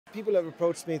People have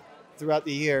approached me throughout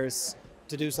the years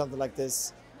to do something like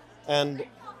this, and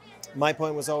my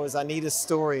point was always I need a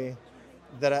story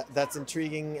that's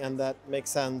intriguing and that makes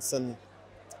sense and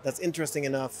that's interesting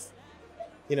enough,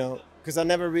 you know, because I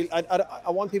never really, I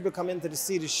want people to come in to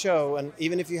see the show, and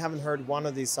even if you haven't heard one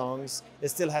of these songs, it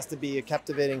still has to be a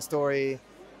captivating story.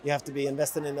 You have to be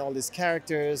invested in all these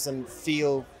characters and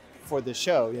feel for the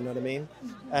show, you know what I mean?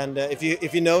 And if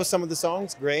you know some of the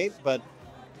songs, great, but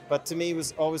to me it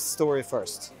was always story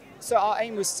first. So our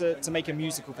aim was to make a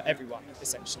musical for everyone,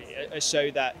 essentially, a show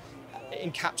that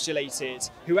encapsulated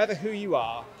who you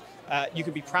are. You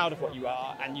can be proud of what you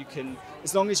are, and you can,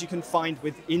 as long as you can find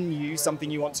within you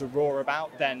something you want to roar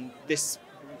about, then this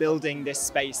building, this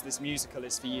space, this musical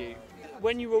is for you.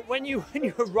 When you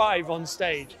arrive on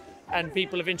stage and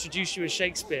people have introduced you as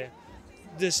Shakespeare,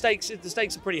 the stakes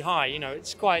are pretty high. You know,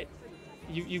 it's quite,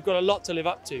 you've got a lot to live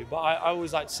up to. But I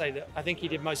always like to say that I think he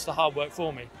did most of the hard work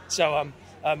for me. So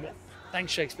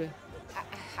thanks, Shakespeare.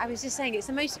 I was just saying, it's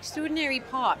the most extraordinary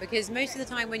part, because most of the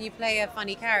time when you play a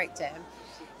funny character,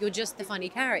 you're just the funny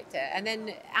character. And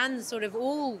then Anne's sort of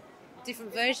all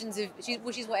different versions of,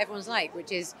 which is what everyone's like,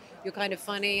 which is you're kind of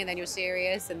funny and then you're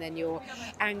serious and then you're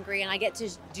angry. And I get to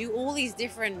do all these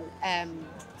different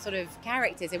sort of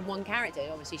characters in one character.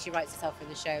 Obviously, she writes herself in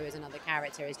the show as another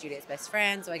character, as Juliet's best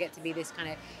friend. So I get to be this kind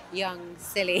of young,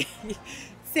 silly,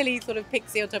 silly sort of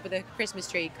pixie on top of the Christmas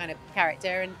tree kind of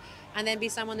character. And then be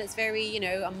someone that's very, you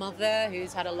know, a mother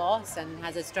who's had a loss and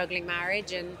has a struggling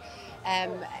marriage. And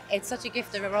it's such a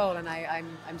gift of a role, and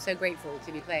I'm so grateful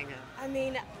to be playing her. I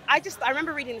mean, I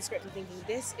remember reading the script and thinking,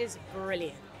 this is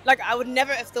brilliant. Like, I would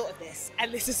never have thought of this,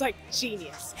 and this is like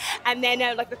genius. And then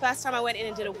like the first time I went in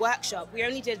and did a workshop, we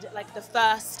only did like the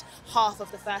first half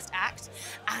of the first act,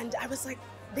 and I was like,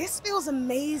 this feels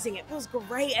amazing, it feels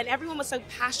great, and everyone was so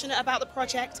passionate about the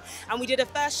project. And we did a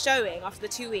first showing after the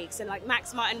 2 weeks, and like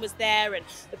Max Martin was there and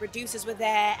the producers were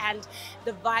there, and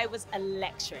the vibe was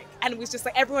electric, and it was just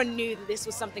like everyone knew that this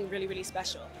was something really, really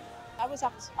special. I was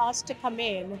asked to come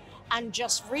in and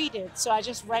just read it, so I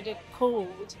just read it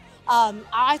cold.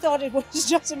 I thought it was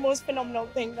just the most phenomenal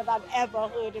thing that I've ever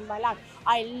heard in my life.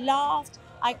 I laughed,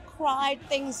 I cried,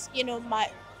 things, you know,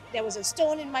 there was a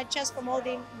stone in my chest from all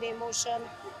the emotion.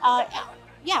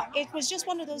 Yeah, it was just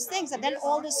one of those things. And then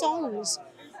all the songs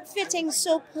fitting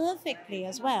so perfectly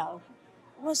as well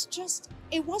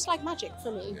it was like magic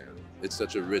for me. Yeah. It's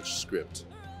such a rich script,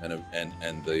 and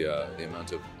the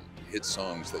amount of hit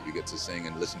songs that you get to sing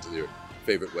and listen to your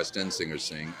favorite West End singers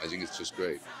sing, I think it's just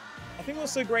great. I think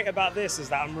what's so great about this is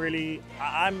that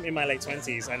I'm in my late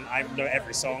 20s and I know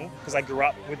every song because I grew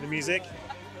up with the music.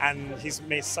 And he's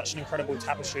made such an incredible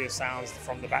tapestry of sounds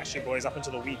from the Backstreet Boys up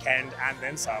until The Weekend and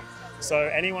then some. So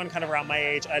anyone kind of around my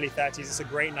age, early 30s, it's a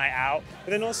great night out.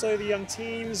 But then also the young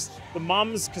teens, the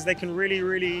mums, because they can really,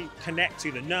 really connect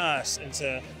to the nurse and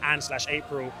to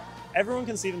Anne/April. Everyone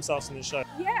can see themselves in the show.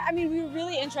 Yeah, I mean, we were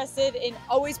really interested in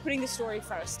always putting the story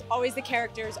first, always the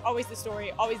characters, always the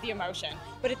story, always the emotion.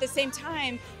 But at the same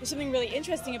time, there's something really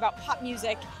interesting about pop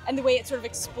music and the way it sort of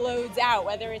explodes out,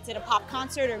 whether it's in a pop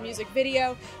concert or a music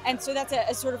video. And so that's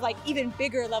a sort of like even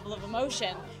bigger level of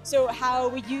emotion. So how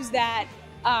we use that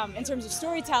in terms of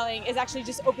storytelling is actually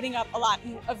just opening up a lot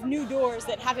of new doors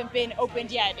that haven't been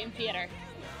opened yet in theater.